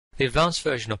The advanced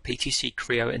version of PTC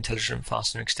Creo Intelligent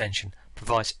Fastener extension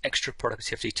provides extra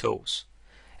productivity tools.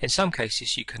 In some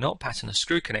cases you cannot pattern a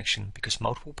screw connection because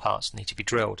multiple parts need to be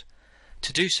drilled.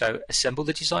 To do so, assemble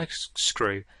the desired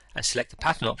screw and select the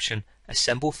pattern option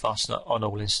Assemble Fastener on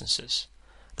all instances.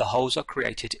 The holes are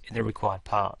created in the required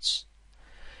parts.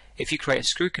 If you create a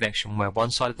screw connection where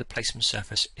one side of the placement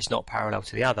surface is not parallel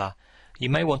to the other, you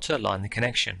may want to align the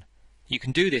connection. You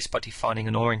can do this by defining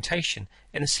an orientation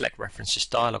in the Select References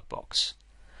dialog box.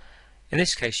 In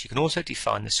this case, you can also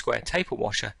define the square taper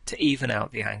washer to even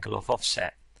out the angle of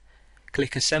offset.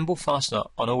 Click Assemble Fastener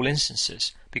on all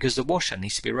instances because the washer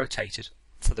needs to be rotated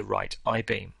for the right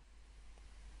I-beam.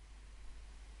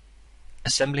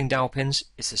 Assembling dowel pins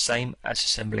is the same as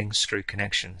assembling screw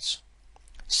connections.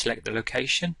 Select the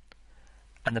location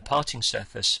and the parting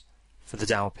surface for the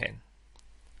dowel pin.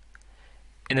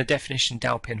 In the Definition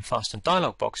Dowel Pin Fastener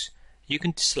dialog box, you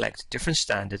can select different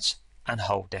standards and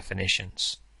hole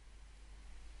definitions.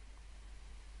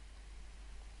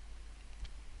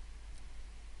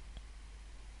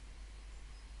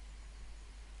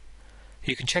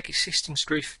 You can check existing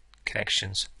screw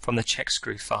connections from the Check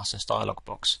Screw Fasteners dialog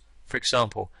box. For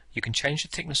example, you can change the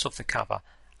thickness of the cover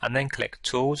and then click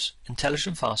Tools,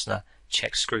 Intelligent Fastener,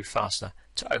 Check Screw Fastener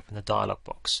to open the dialog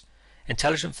box.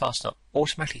 Intelligent Fastener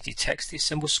automatically detects the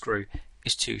assembled screw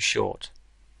is too short.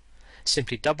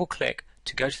 Simply double click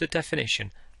to go to the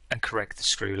definition and correct the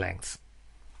screw length.